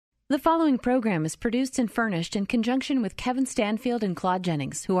The following program is produced and furnished in conjunction with Kevin Stanfield and Claude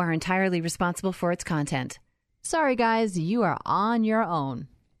Jennings, who are entirely responsible for its content. Sorry, guys, you are on your own.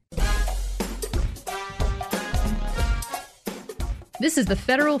 This is the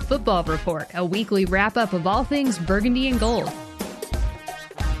Federal Football Report, a weekly wrap-up of all things burgundy and gold.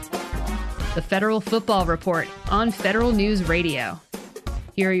 The Federal Football Report on Federal News Radio.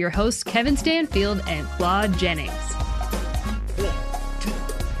 Here are your hosts, Kevin Stanfield and Claude Jennings.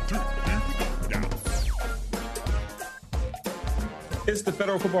 It's the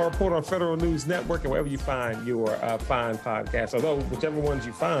Federal Football Report on Federal News Network, and wherever you find your fine podcasts. Although, whichever ones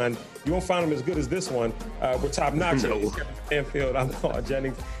you find, you won't find them as good as this one. We're top-notch. No. Stanfield, I'm Claude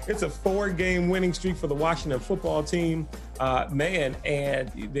Jennings. It's a 4-game winning streak for the Washington football team. And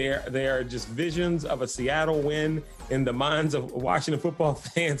there are just visions of a Seattle win in the minds of Washington football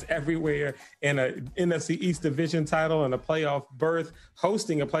fans everywhere, and a NFC East division title and a playoff berth,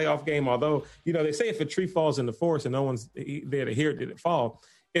 hosting a playoff game. Although, you know, they say if a tree falls in the forest and no one's there to hear it, did it fall?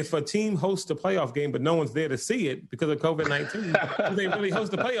 If a team hosts a playoff game, but no one's there to see it because of COVID-19, do they really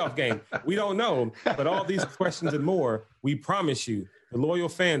host a playoff game? We don't know. But all these questions and more, we promise you, the loyal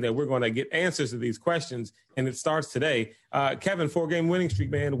fan, that we're going to get answers to these questions, and it starts today. Kevin, 4-game winning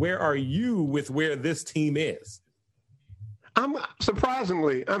streak, man. Where are you with where this team is? I'm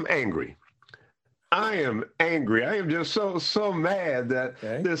angry. I am angry. I am just so mad that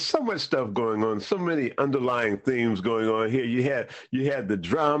there's so much stuff going on, so many underlying themes going on here. You had the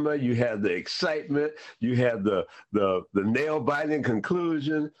drama, you had the excitement, you had the nail-biting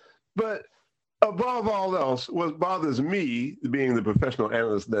conclusion, but above all else, what bothers me, being the professional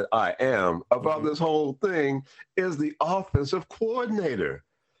analyst that I am, about this whole thing is the offensive coordinator.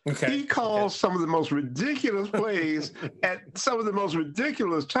 Okay. He calls some of the most ridiculous plays at some of the most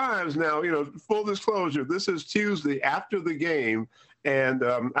ridiculous times. Now, you know, full disclosure, this is Tuesday after the game, and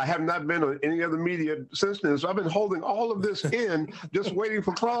I have not been on any other media since then. So I've been holding all of this in, just waiting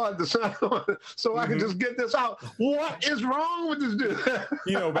for Claude to sign on so I can just get this out. What is wrong with this dude?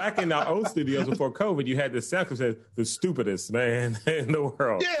 You know, back in our old studios before COVID, you had this sound that said, the stupidest man in the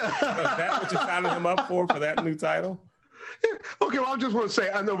world. Yeah. So is that what you signed him up for that new title? Okay, well, I just want to say,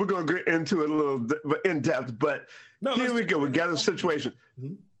 I know we're going to get into it a little in depth, but here we go. We got a situation.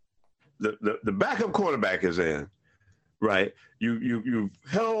 The backup quarterback is in, right? You've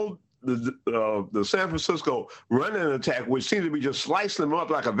held the San Francisco running attack, which seems to be just slicing them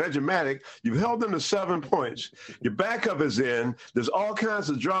up like a Vegematic. You've held them to 7 points. Your backup is in. There's all kinds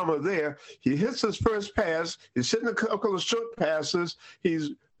of drama there. He hits his first pass. He's hitting a couple of short passes.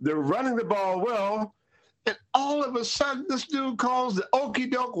 They're running the ball well. And all of a sudden, this dude calls the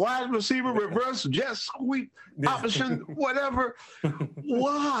okie doke wide receiver reverse jet sweep option, whatever.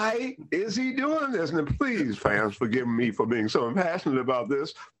 Why is he doing this? And please, fans, forgive me for being so impassionate about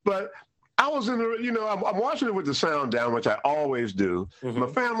this, but I was I'm watching it with the sound down, which I always do. My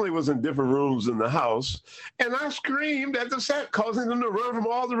family was in different rooms in the house, and I screamed at the set, causing them to run from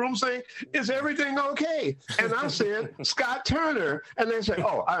all the rooms saying, is everything okay? And I said, Scott Turner. And they said,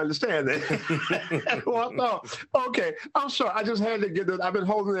 oh, I understand that. Well, no, okay, I'm sorry. I just had to get that. I've been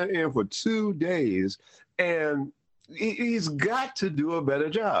holding that in for 2 days, and he's got to do a better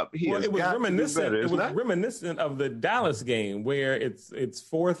job. It was reminiscent of the Dallas game where it's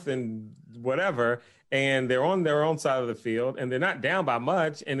fourth and whatever, and they're on their own side of the field, and they're not down by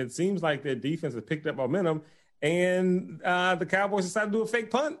much, and it seems like their defense has picked up momentum, and the Cowboys decided to do a fake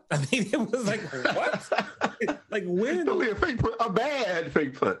punt. I mean, it was like, what? Like, when? Only a fake punt, a bad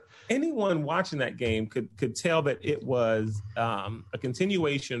fake punt. Anyone watching that game could tell that it was a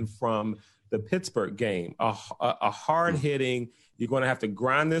continuation from the Pittsburgh game, a hard-hitting, you're going to have to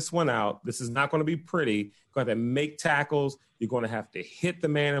grind this one out. This is not going to be pretty. You're going to have to make tackles. You're going to have to hit the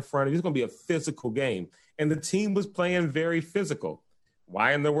man in front of you. It's going to be a physical game. And the team was playing very physical.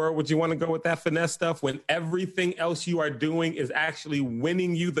 Why in the world would you want to go with that finesse stuff when everything else you are doing is actually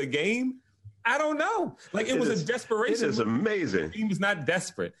winning you the game? I don't know. Like, it was a desperation. It is amazing. The team is not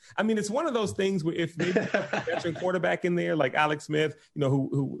desperate. I mean, it's one of those things where if maybe a veteran quarterback in there, like Alex Smith, you know,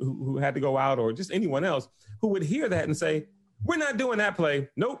 who had to go out, or just anyone else, who would hear that and say, we're not doing that play.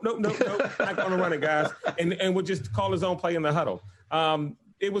 Nope. Not going to run it, guys. And would just call his own play in the huddle.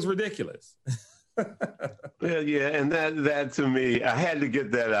 It was ridiculous. Yeah, and that to me, I had to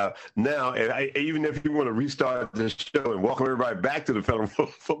get that out. Now, even if you want to restart this show and welcome everybody back to the Federal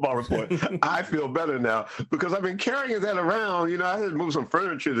Football Report, I feel better now because I've been carrying that around. You know, I had to move some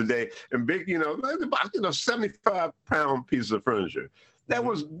furniture today, and big, about 75-pound pieces of furniture. That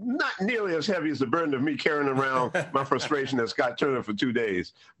was not nearly as heavy as the burden of me carrying around my frustration at Scott Turner for 2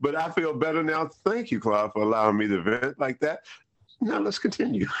 days. But I feel better now. Thank you, Claude, for allowing me to vent like that. Now let's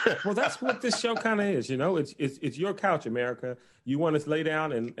continue. Well, that's what this show kind of is. You know, it's your couch, America. You want to lay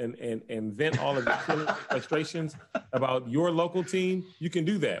down and vent all of your frustrations about your local team. You can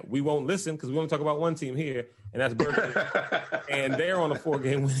do that. We won't listen because we want to talk about one team here, and that's Berkeley. And they're on a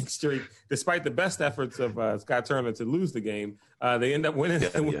 4-game winning streak, despite the best efforts of Scott Turner to lose the game. They end up winning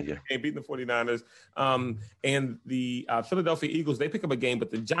the game, beating the 49ers. And the Philadelphia Eagles, they pick up a game, but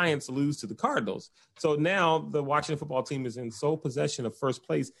the Giants lose to the Cardinals. So now the Washington football team is in sole possession of first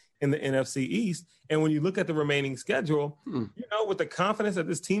place in the NFC East. And when you look at the remaining schedule, you know, with the confidence that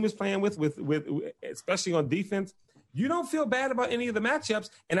this team is playing with especially on defense, you don't feel bad about any of the matchups.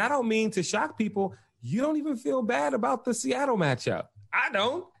 And I don't mean to shock people. You don't even feel bad about the Seattle matchup. I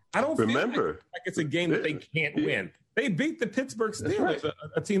don't remember feel like it's a game that they can't win. They beat the Pittsburgh Steelers,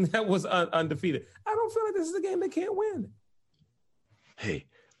 a team that was undefeated. I don't feel like this is a game they can't win. Hey,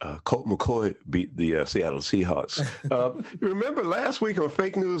 Colt McCoy beat the Seattle Seahawks. Remember last week on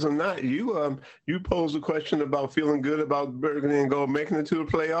Fake News or Not, you posed a question about feeling good about Burgundy and Gold making it to the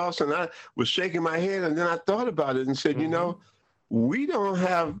playoffs, and I was shaking my head, and then I thought about it and said, you know, we don't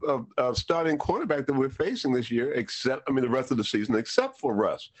have a starting quarterback that we're facing this year, the rest of the season, except for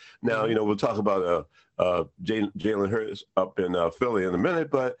Russ. Now, you know, we'll talk about Jalen Hurts up in Philly in a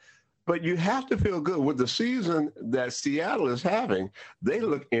minute, but you have to feel good with the season that Seattle is having. They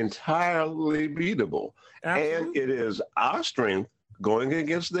look entirely beatable. Absolutely. And it is our strength going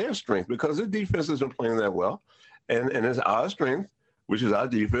against their strength because their defense isn't playing that well. And it's our strength, which is our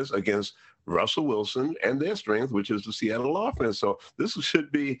defense, against Russell Wilson and their strength, which is the Seattle offense. So this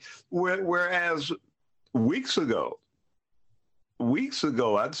should be, whereas weeks ago,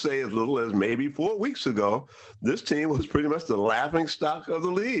 I'd say as little as maybe 4 weeks ago, this team was pretty much the laughing stock of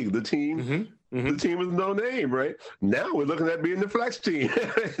the league. The team, the team with no name, right? Now we're looking at being the flex team,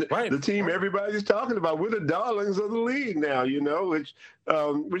 the team everybody's talking about. We're the darlings of the league now, you know, which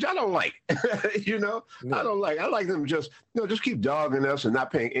I don't like. You know, I don't like. I like them just keep dogging us and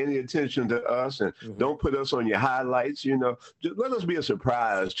not paying any attention to us, and don't put us on your highlights. You know, just let us be a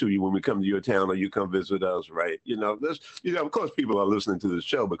surprise to you when we come to your town or you come visit us, right? You know, of course, people are listening to this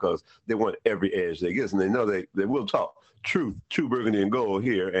show because they want every edge they get, and they know they will talk truth, true Burgundy and Gold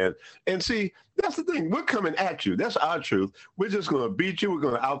here. And see, that's the thing. We're coming at you. That's our truth. We're just going to beat you. We're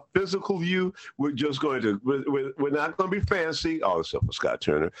going to out-physical you. We're just going to, we're not going to be fancy, all the stuff for Scott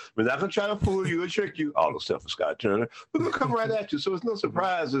Turner. We're not going to try to fool you or trick you, all the stuff for Scott Turner. We're going to come right at you. So it's no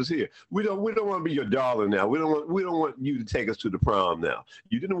surprises here. We don't want to be your darling now. We don't want you to take us to the prom now.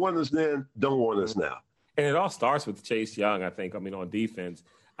 You didn't want us then, don't want us now. And it all starts with Chase Young, I think, on defense.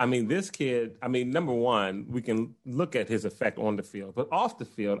 I mean, this kid, number one, we can look at his effect on the field, but off the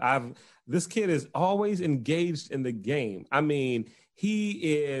field, this kid is always engaged in the game. I mean,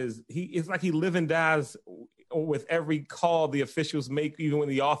 it's like he lives and dies with every call the officials make, even when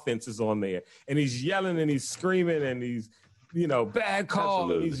the offense is on there. And he's yelling and he's screaming and he's, bad call.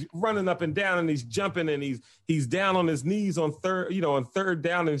 Absolutely. And he's running up and down and he's jumping and he's down on his knees on third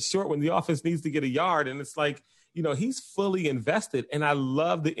down and short when the offense needs to get a yard. And it's like, he's fully invested, and I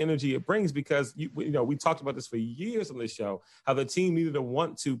love the energy it brings because, we talked about this for years on this show, how the team needed a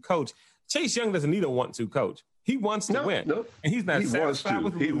want-to coach. Chase Young doesn't need a want-to coach. He wants to win, and he's not satisfied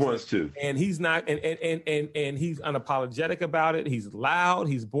with losing. He wants to, and he's not, and he's unapologetic about it. He's loud,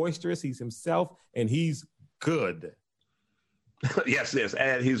 he's boisterous, he's himself, and he's good. Yes,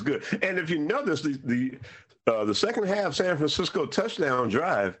 and he's good. And if you notice, the second half San Francisco touchdown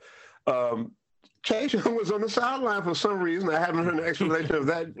drive, Chase Young was on the sideline for some reason. I haven't heard an explanation of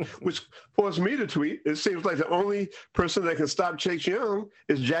that, which forced me to tweet. It seems like the only person that can stop Chase Young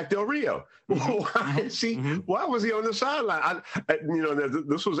is Jack Del Rio. Why was he on the sideline?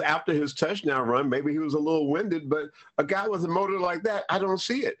 This was after his touchdown run. Maybe he was a little winded, but a guy with a motor like that, I don't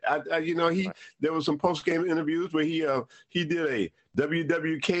see it. There was some post-game interviews where he did a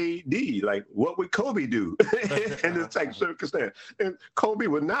WWKD, like what would Kobe do in this type of circumstance? And Kobe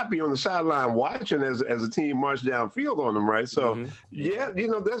would not be on the sideline watching as a team march downfield on him, right? So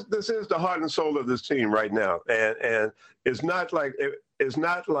this is the heart and soul of this team right now, and it's not like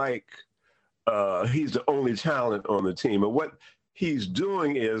he's the only talent on the team. And what he's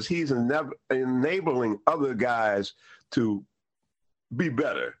doing is he's enabling other guys to be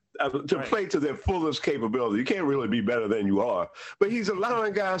better. To play to their fullest capability. You can't really be better than you are. But he's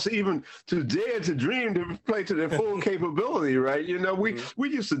allowing guys to dare to dream to play to their full capability, right? We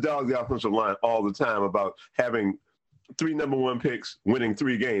used to dog the offensive line all the time about having 3 number 1 picks, winning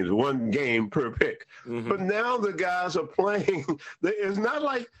 3 games, 1 game per pick. But now the guys are playing. It's not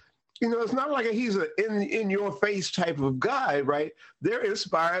like it's not like he's an in-your-face type of guy, right? They're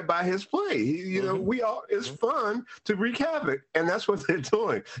inspired by his play. It's fun to wreak havoc, and that's what they're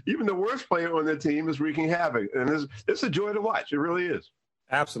doing. Even the worst player on their team is wreaking havoc, and it's a joy to watch. It really is.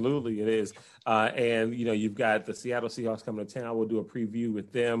 Absolutely, it is. And, you've got the Seattle Seahawks coming to town. We'll do a preview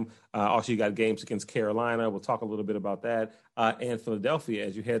with them. Also, you got games against Carolina. We'll talk a little bit about that. And Philadelphia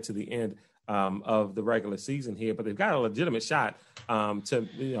as you head to the end of the regular season here. But they've got a legitimate shot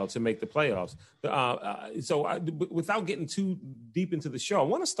to make the playoffs. So without getting too deep into the show, I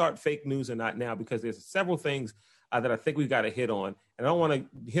want to start fake news or not now because there's several things that I think we've got to hit on. And I don't want to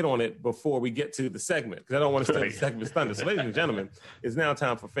hit on it before we get to the segment because I don't want to steal the segment's thunder. So, ladies and gentlemen, it's now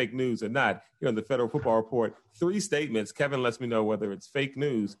time for fake news or not. Here on the Federal Football Report, 3 statements. Kevin lets me know whether it's fake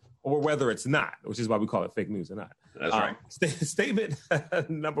news or whether it's not, which is why we call it fake news or not. That's right. Statement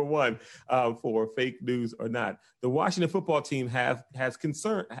number 1 for fake news or not. The Washington football team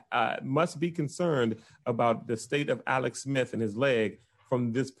must be concerned about the state of Alex Smith and his leg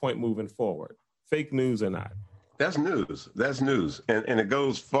from this point moving forward. Fake news or not? That's news. That's news. And it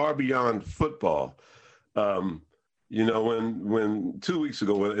goes far beyond football. When 2 weeks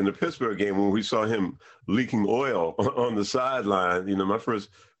ago in the Pittsburgh game, when we saw him leaking oil on the sideline, my first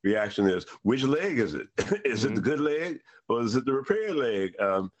reaction is, which leg is it? Is it the good leg or is it the repair leg?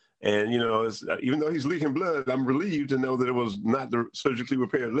 Even though he's leaking blood, I'm relieved to know that it was not the surgically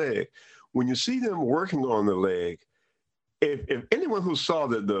repaired leg. When you see them working on the leg, if anyone who saw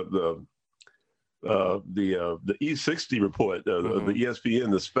the E60 report, the ESPN,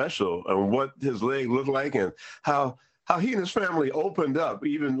 the special, on what his leg looked like and how he and his family opened up,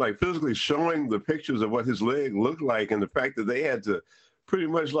 even like physically showing the pictures of what his leg looked like and the fact that they had to pretty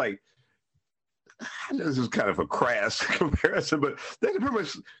much this is kind of a crass comparison, but they could pretty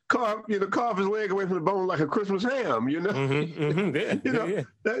much carve his leg away from the bone like a Christmas ham,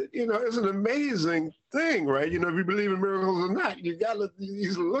 It's an amazing thing, right? If you believe in miracles or not, you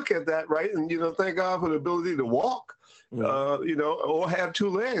look at that, right? And, thank God for the ability to walk, or have 2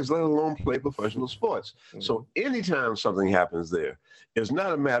 legs, let alone play professional sports. So anytime something happens there, it's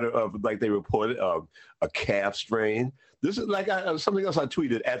not a matter of, like they reported, a calf strain. This is like something else I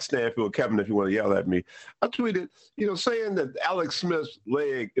tweeted at Stanfield Kevin, if you want to yell at me. I tweeted, saying that Alex Smith's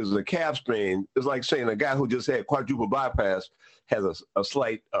leg is a calf strain is like saying a guy who just had quadruple bypass has a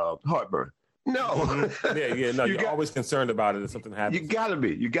slight heartburn. No. You're always concerned about it if something happens. You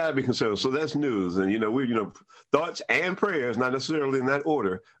gotta be concerned. So that's news. And, thoughts and prayers, not necessarily in that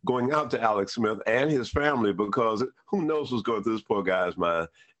order, going out to Alex Smith and his family, because who knows what's going through this poor guy's mind.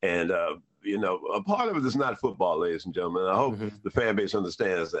 And, a part of it is not football, ladies and gentlemen. I hope the fan base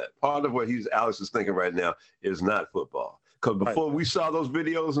understands that. Part of what Alex is thinking right now is not football. Because before we saw those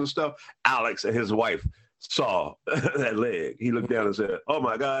videos and stuff, Alex and his wife saw that leg. He looked down and said, "Oh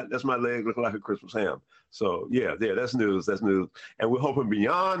my God, that's my leg looking like a Christmas ham." So that's news. That's news. And we're hoping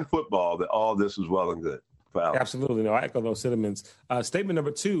beyond football that all this is well and good for Alex. Absolutely. No, I echo those sentiments. Statement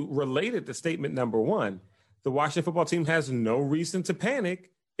number 2, related to statement number 1, the Washington football team has no reason to panic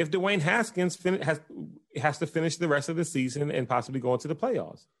if Dwayne Haskins has to finish the rest of the season and possibly go into the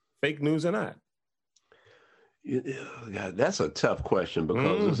playoffs. Fake news or not? God, that's a tough question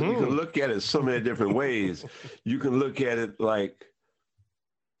because you can look at it so many different ways. You can look at it like,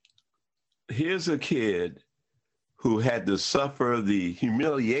 here's a kid who had to suffer the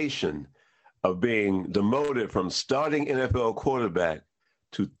humiliation of being demoted from starting NFL quarterback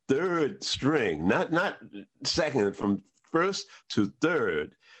to 3rd string, not second, from 1st to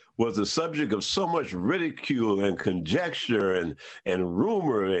 3rd, was the subject of so much ridicule and conjecture and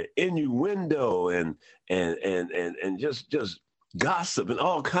rumor and innuendo and just gossip and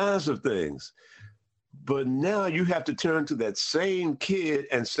all kinds of things. But now you have to turn to that same kid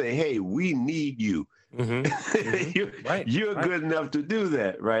and say, "Hey, we need you. You're good enough to do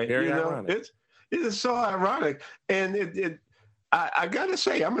that, right?" Very ironic. It is so ironic, and I got to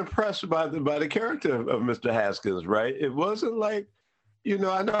say, I'm impressed by the character of Mr. Haskins, right? It wasn't like, I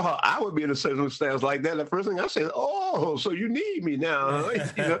know how I would be in a circumstance like that. The first thing I say is, "Oh, so you need me now?"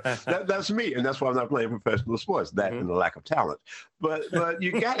 That's me, and that's why I'm not playing professional sports. That and the lack of talent. But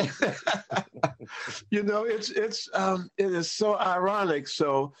you got it. It is so ironic.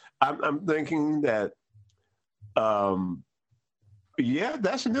 So I'm thinking that,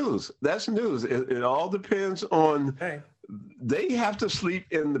 that's news. That's news. It all depends on. Hey. They have to sleep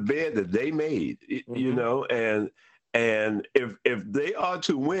in the bed that they made, and if they are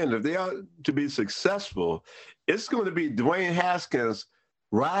to win, if they are to be successful, it's going to be Dwayne Haskins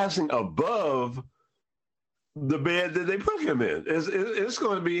rising above the bed that they put him in. It's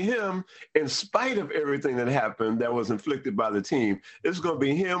going to be him in spite of everything that happened that was inflicted by the team. It's going to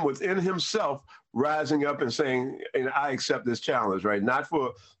be him within himself rising up and saying, and I accept this challenge, right? Not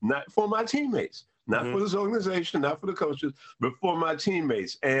for my teammates, not for this organization, not for the coaches, but for my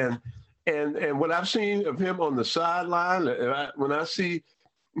teammates. And what I've seen of him on the sideline, when I see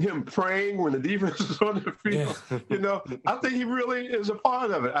him praying when the defense is on the field, I think he really is a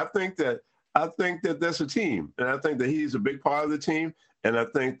part of it. I think that that's a team, and I think that he's a big part of the team, and I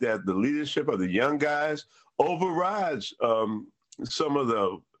think that the leadership of the young guys overrides some of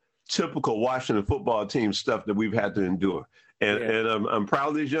the typical Washington football team stuff that we've had to endure. And I'm proud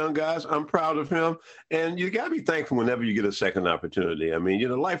of these young guys. I'm proud of him. And you got to be thankful whenever you get a second opportunity. I mean,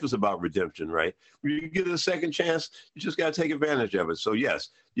 life is about redemption, right? When you get a second chance, you just got to take advantage of it. So, yes,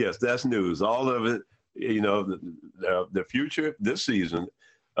 that's news. All of it, the future this season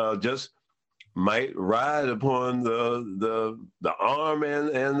just might ride upon the arm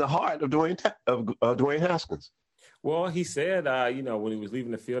and the heart of Dwayne Haskins. Well, he said, when he was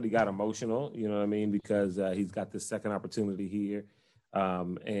leaving the field, he got emotional, you know what I mean, because he's got this second opportunity here.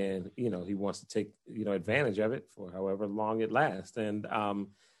 And, he wants to take, advantage of it for however long it lasts. And,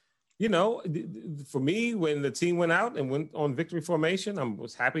 for me, when the team went out and went on victory formation, I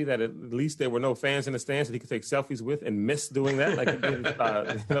was happy that at least there were no fans in the stands that he could take selfies with and miss doing that like he did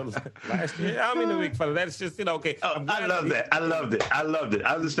last year. I don't mean to make fun of that. It's just, okay. Oh, I love that. I loved it.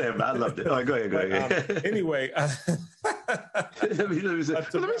 I understand, but I loved it. All right, go ahead. Anyway. Let me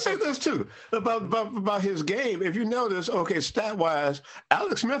say this, too, about his game. If you notice, stat-wise,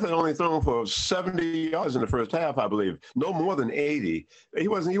 Alex Smith had only thrown for 70 yards in the first half, I believe. No more than 80. He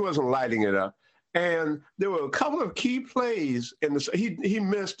wasn't lighting it up. And there were a couple of key plays. He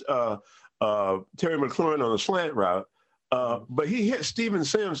missed Terry McLaurin on a slant route, but he hit Steven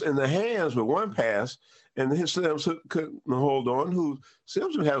Sims in the hands with one pass, and his Sims couldn't hold on.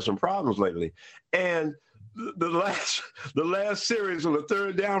 Sims has had some problems lately. And the last series on the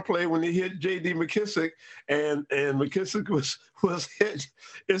third down play when he hit J.D. McKissick, and McKissick was hit.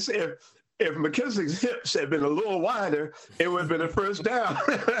 If McKissick's hips had been a little wider, it would have been a first down.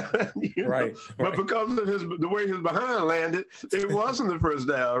 Right. But because of the way his behind landed, it wasn't the first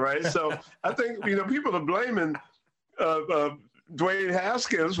down, right? So I think, people are blaming Dwayne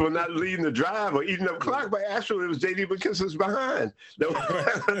Haskins for not leading the drive or eating up clock, but actually it was J.D. McKissick's behind.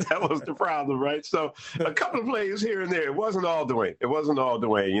 That was the problem, right? So a couple of plays here and there. It wasn't all Dwayne. It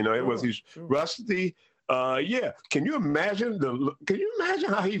was he's rusty. Can you imagine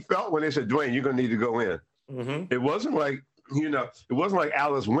how he felt when they said, Dwayne, you're going to need to go in? Mm-hmm. It wasn't like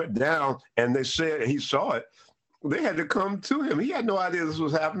Alice went down and they said he saw it. They had to come to him. He had no idea this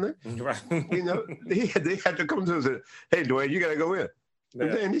was happening. Right. They had to come to him and say, hey, Dwayne, you got to go in. Yeah.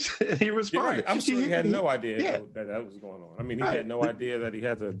 And then he responded. Right. I'm sure he had no idea that was going on. I mean, he had no idea that he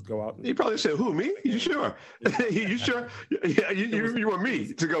had to go out. He probably said, who, me? You sure? You sure? Yeah, you want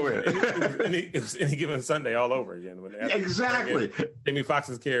me to go in. It was any given Sunday all over again. Exactly. Jamie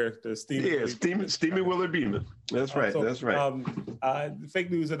Foxx's character, Steamy Willard Beeman. That's right. That's right. Fake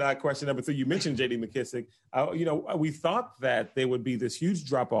news and question number 3. You mentioned J.D. McKissick. We thought that there would be this huge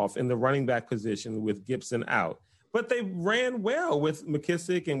drop-off in the running back position with Gibson out. But they ran well with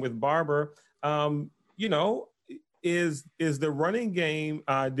McKissick and with Barber. Is the running game,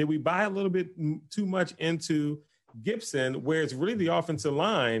 did we buy a little bit too much into Gibson, where it's really the offensive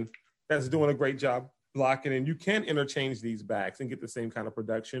line that's doing a great job blocking, and you can interchange these backs and get the same kind of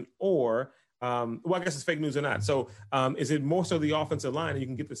production? Or, I guess it's fake news or not. So is it more so the offensive line and you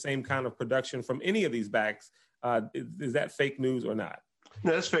can get the same kind of production from any of these backs? Is that fake news or not?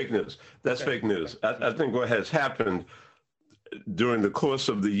 No, that's fake news. Fake news. I think what has happened during the course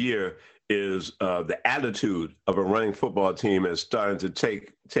of the year is the attitude of a running football team is starting to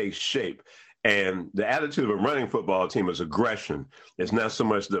take shape. And the attitude of a running football team is aggression. It's not so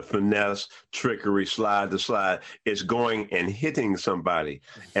much the finesse, trickery, slide to slide. It's going and hitting somebody.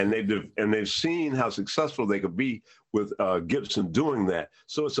 And they've seen how successful they could be with Gibson doing that.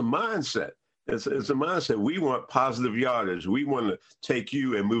 So it's a mindset. It's a mindset. We want positive yardage. We want to take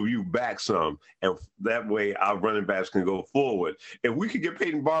you and move you back some, and that way our running backs can go forward. If we could get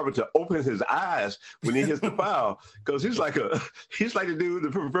Peyton Barber to open his eyes when he hits the foul, because he's like the dude, the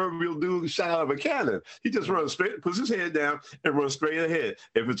proverbial dude shot out of a cannon. He just runs straight, puts his head down, and runs straight ahead.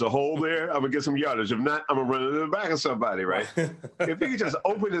 If it's a hole there, I'm gonna get some yardage. If not, I'm gonna run into the back of somebody, right? If he could just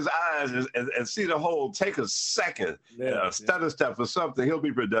open his eyes and see the hole, take a second, stutter step or something, he'll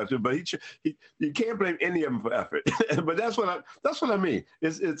be productive. But You can't blame any of them for effort. But that's what I mean.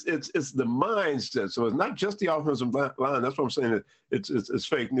 It's the mindset. So it's not just the offensive line. That's what I'm saying. It's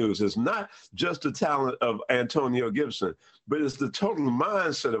fake news. It's not just the talent of Antonio Gibson, but it's the total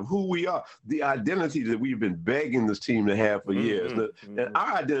mindset of who we are, the identity that we've been begging this team to have for years. And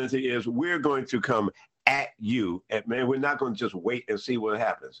our identity is we're going to come at you, and man, we're not going to just wait and see what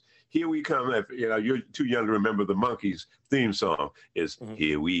happens. Here we come. If you're too young to remember the Monkees theme song, is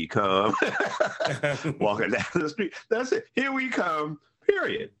here we come, walking down the street. That's it. Here we come.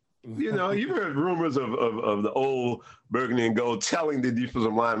 Period. You've heard rumors of the old burgundy and gold telling the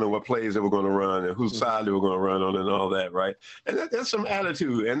defensive linemen what plays they were going to run and whose side they were going to run on and all that, right? And that's some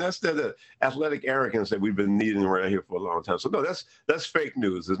attitude, and that's the athletic arrogance that we've been needing around here for a long time. So no, that's fake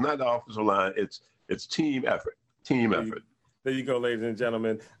news. It's not the offensive line. It's team effort. Team effort. There you go, ladies and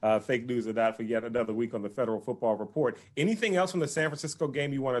gentlemen. Fake news or not for yet another week on the Federal Football Report. Anything else from the San Francisco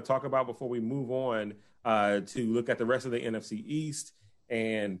game you want to talk about before we move on to look at the rest of the NFC East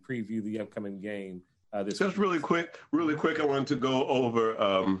and preview the upcoming game this week? Just really quick, I wanted to go over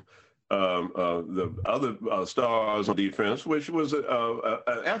the other stars on defense, which was an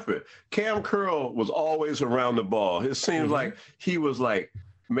effort. Cam Curl was always around the ball. It seems like he was like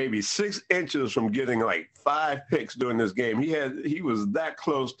maybe 6 inches from getting like 5 picks during this game. He was that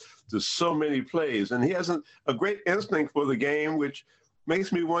close to so many plays, and he has a great instinct for the game, which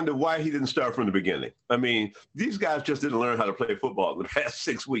makes me wonder why he didn't start from the beginning. I mean, these guys just didn't learn how to play football in the past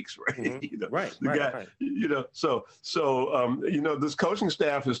 6 weeks, right? Right. This coaching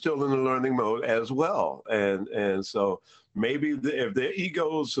staff is still in the learning mode as well, and so maybe if their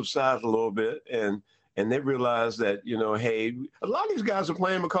egos subside a little bit and they realize that, hey, a lot of these guys are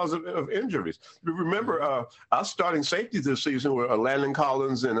playing because of injuries. Remember, our starting safeties this season were Landon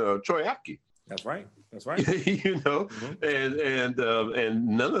Collins and Troy Apke. That's right. And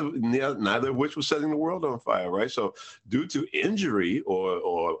neither of which was setting the world on fire, right? So due to injury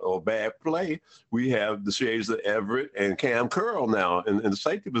or bad play, we have the shades of Everett and Cam Curl now in the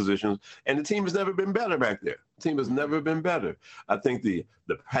safety positions, and the team has never been better back there. The team has never been better. I think the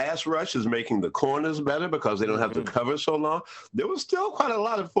pass rush is making the corners better because they don't have to cover so long. There was still quite a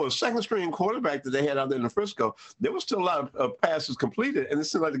lot for a second-string quarterback that they had out there in Frisco. There was still a lot of passes completed, and it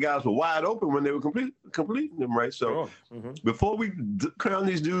seemed like the guys were wide open when they were completing them, right? So before we crown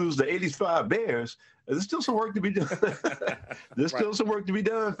these dudes the 85 Bears, there's still some work to be done. There's still some work to be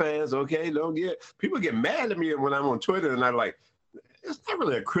done, fans, okay? People get mad at me when I'm on Twitter, and I'm like, it's not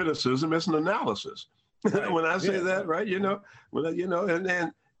really a criticism, it's an analysis. Right. When I say that, right, and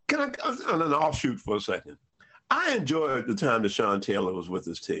then can I on an offshoot for a second? I enjoyed the time that Sean Taylor was with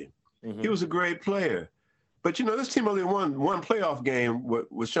his team. He was a great player. But, this team only won one playoff game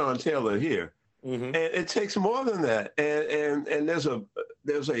with Sean Taylor here. And it takes more than that. And there's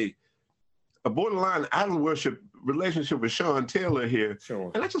a borderline idol worship relationship with Sean Taylor here. Sure.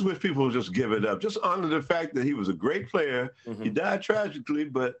 And I just wish people would just give it up. Just honor the fact that he was a great player. He died tragically,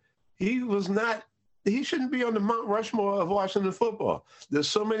 but he shouldn't be on the Mount Rushmore of Washington football. There's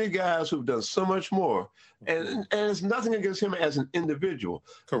so many guys who've done so much more, and it's nothing against him as an individual.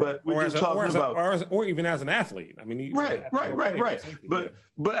 Correct. But we're just talking about, or even as an athlete. I mean, right. But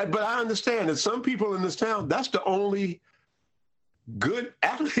I understand that some people in this town, that's the only good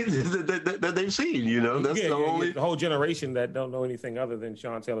athlete that they've seen. That's the whole generation that don't know anything other than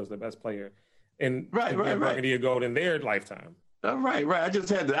Sean Taylor's the best player in Burgundy of Gold in their lifetime. Right. I just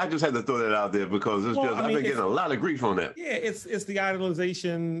had to throw that out there because I've been getting a lot of grief on that. Yeah, it's the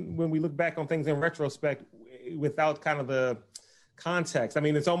idolization when we look back on things in retrospect without kind of the context. I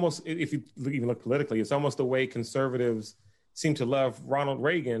mean, it's almost, if you even look politically, it's almost the way conservatives seem to love Ronald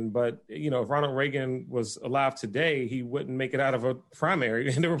Reagan. But, if Ronald Reagan was alive today, he wouldn't make it out of a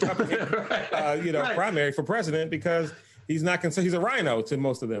primary in the Republican, primary for president because he's not considered. He's a rhino to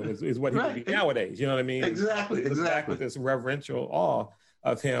most of them. Is what he would be nowadays. You know what I mean? Exactly. With this reverential awe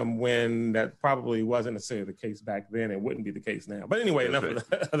of him, when that probably wasn't necessarily the case back then, and wouldn't be the case now. But anyway, enough of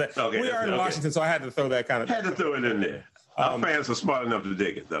that. Okay, we are in Washington, so I had to throw that kind of. Had to throw it in there. Our fans are smart enough to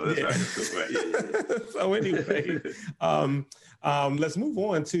dig it, though. That's right. So anyway, let's move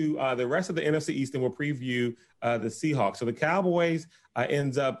on to the rest of the NFC East, and we'll preview the Seahawks. So the Cowboys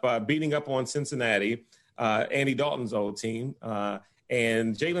ends up beating up on Cincinnati. Andy Dalton's old team.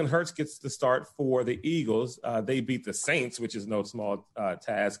 And Jalen Hurts gets the start for the Eagles. They beat the Saints, which is no small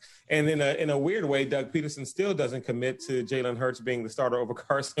task. And in a weird way, Doug Peterson still doesn't commit to Jalen Hurts being the starter over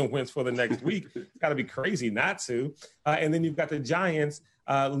Carson Wentz for the next week. It's got to be crazy not to. And then you've got the Giants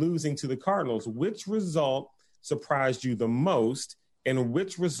losing to the Cardinals. Which result surprised you the most, and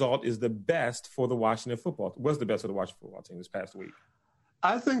which result is the best for the Washington football? Was the best for the Washington football team this past week?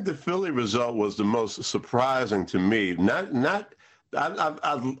 I think the Philly result was the most surprising to me.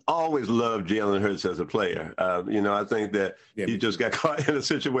 I've always loved Jalen Hurts as a player. I think that he just got caught in a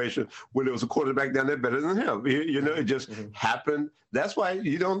situation where there was a quarterback down there better than him. It just happened. That's why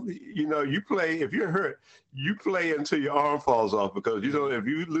you play, if you're hurt, you play until your arm falls off, because, if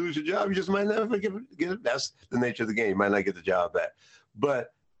you lose your job, you just might never get it. That's the nature of the game. You might not get the job back.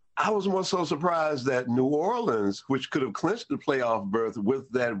 But I was more so surprised that New Orleans, which could have clinched the playoff berth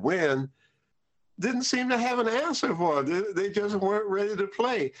with that win, didn't seem to have an answer for it. They just weren't ready to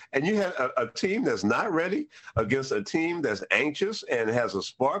play. And you had a team that's not ready against a team that's anxious and has a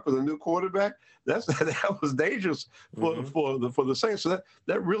spark with a new quarterback. That was dangerous for the Saints. So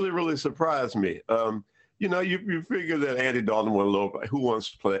that really, really surprised me. You figure that Andy Dalton won a little. Who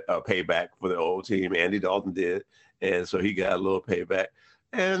wants to pay payback for the old team? Andy Dalton did, and so he got a little payback.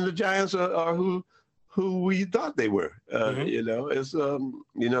 And the Giants are who we thought they were. It's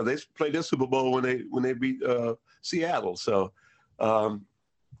they played this Super Bowl when they beat Seattle. So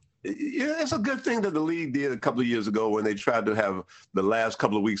it's a good thing that the league did a couple of years ago when they tried to have the last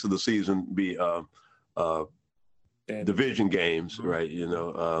couple of weeks of the season be division games, right?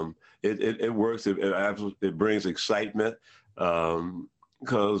 It works. It brings excitement.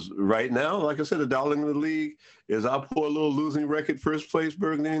 Because right now, like I said, the darling of the league is our poor little losing record first place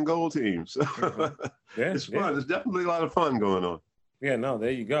burgundy and gold team. So it's fun. There's definitely a lot of fun going on. Yeah, no, there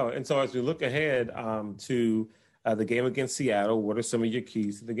you go. And so as we look ahead to the game against Seattle, what are some of your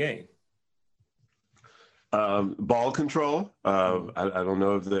keys to the game? Ball control. I don't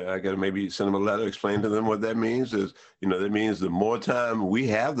know if I got to maybe send them a letter, explain to them what that means. That means the more time we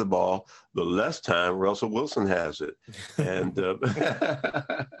have the ball, the less time Russell Wilson has it. And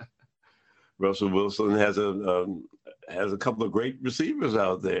Russell Wilson has a couple of great receivers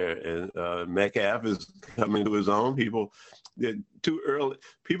out there, and Metcalf is coming to his own. People too early.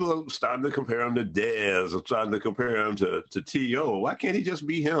 People are starting to compare him to Dez, or starting to compare him to T.O. Why can't he just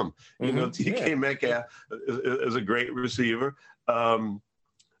be him? TK Metcalf is a great receiver.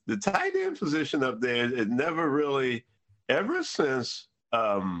 The tight end position up there, it never really, ever since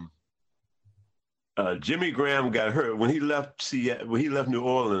Jimmy Graham got hurt, when he left New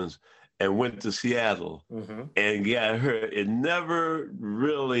Orleans and went to Seattle and got hurt, it never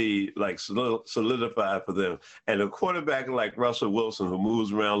really solidified for them. And a quarterback like Russell Wilson, who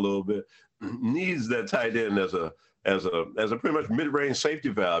moves around a little bit, needs that tight end as a pretty much mid-range safety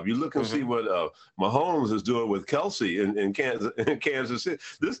valve. You look and see what Mahomes is doing with Kelsey in Kansas City.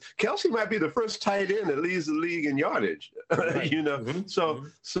 Kelsey might be the first tight end that leads the league in yardage. So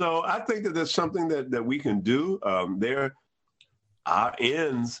I think that there's something that we can do there. Our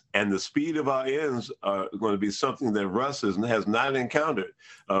ends and the speed of our ends are going to be something that Russ has not encountered.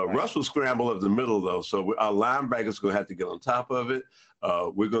 Russ will scramble up the middle, though, so our linebackers are going to have to get on top of it.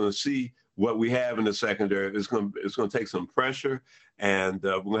 We're going to see what we have in the secondary. It's going to take some pressure, and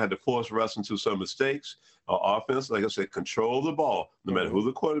we're going to have to force Russ into some mistakes. Our offense, like I said, control the ball, no matter who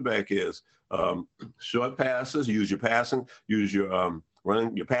the quarterback is. Short passes, use your passing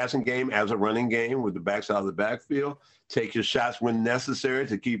game as a running game with the backs out of the backfield. Take your shots when necessary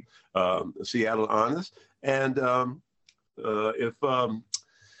to keep Seattle honest. And if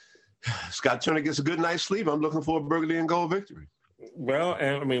Scott Turner gets a good night's sleep, I'm looking for a burgundy and gold victory. Well,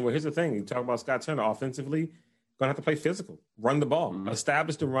 here's the thing. You talk about Scott Turner offensively, going to have to play physical, run the ball,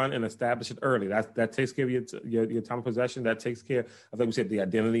 establish the run, and establish it early. That takes care of your time of possession. That takes care of, like we said, the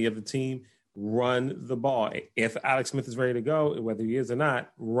identity of the team. Run the ball. If Alex Smith is ready to go, whether he is or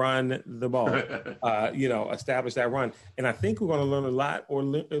not, run the ball. Establish that run. And I think we're going to learn a lot, or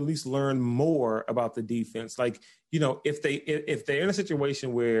at least learn more about the defense. If they're in a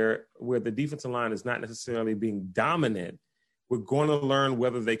situation where the defensive line is not necessarily being dominant, we're going to learn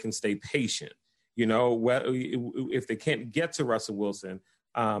whether they can stay patient. If they can't get to Russell Wilson,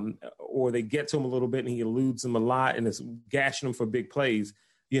 or they get to him a little bit and he eludes them a lot and is gashing them for big plays.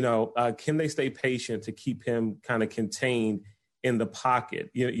 Can they stay patient to keep him kind of contained in the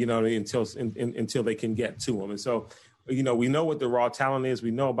pocket, until they can get to him? And so, we know what the raw talent is.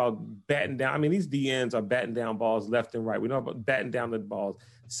 We know about batting down. These DNs are batting down balls left and right. We know about batting down the balls,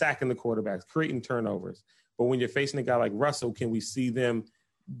 sacking the quarterbacks, creating turnovers. But when you're facing a guy like Russell, can we see them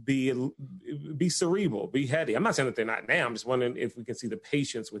be cerebral, be heady? I'm not saying that they're not now. I'm just wondering if we can see the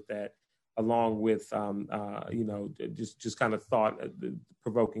patience with that, along with, just kind of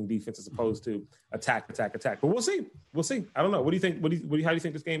thought-provoking defense as opposed to attack. But we'll see. I don't know. What do you think? How do you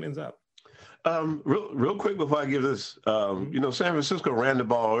think this game ends up? Real quick before I give this, San Francisco ran the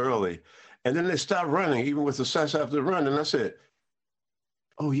ball early, and then they stopped running, even with the success after the run. And I said,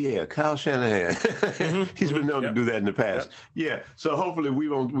 Oh yeah, Kyle Shanahan. He's been known to do that in the past. Yeah. So hopefully we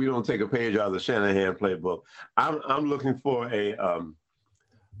don't take a page out of the Shanahan playbook. I'm looking for a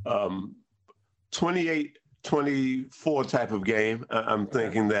 28-24 type of game. I'm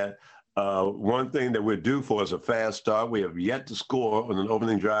thinking that one thing that we're due for is a fast start. We have yet to score on an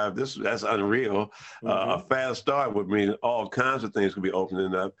opening drive. That's unreal. A fast start would mean all kinds of things could be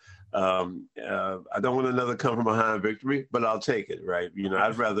opening up. I don't want another come from behind victory, but I'll take it, right? You know,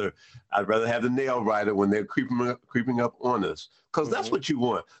 I'd rather have the nail biter when they're creeping up on us, because that's what you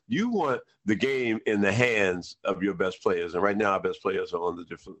want. You want the game in the hands of your best players, and right now our best players are on the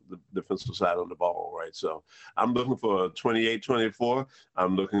defensive side on the ball, right? So I'm looking for a 28-24.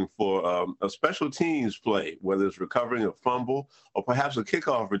 I'm looking for a special teams play, whether it's recovering a fumble or perhaps a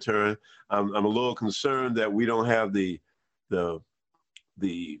kickoff return. I'm a little concerned that we don't have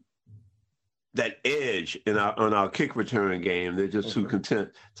that edge on our kick return game. They're just too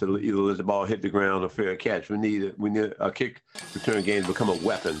content to either let the ball hit the ground or fair catch. We need our kick return game to become a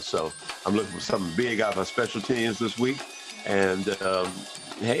weapon. So I'm looking for something big out of our special teams this week. And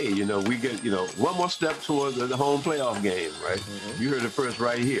hey, you know, we get, you know, one more step toward the home playoff game, right? You heard it first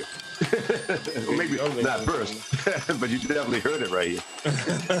right here. Well, maybe not first, but you definitely heard it right here.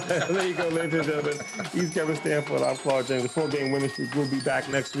 There you go, ladies and gentlemen. He's Kevin Stanfield. I'm Claude Jennings. The 4-game winning streak will be back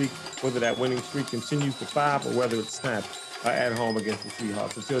next week, whether that winning streak continues to 5 or whether it's snapped at home against the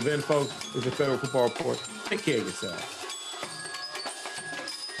Seahawks. Until then, folks, it's the Federal Football Report. Take care of yourselves.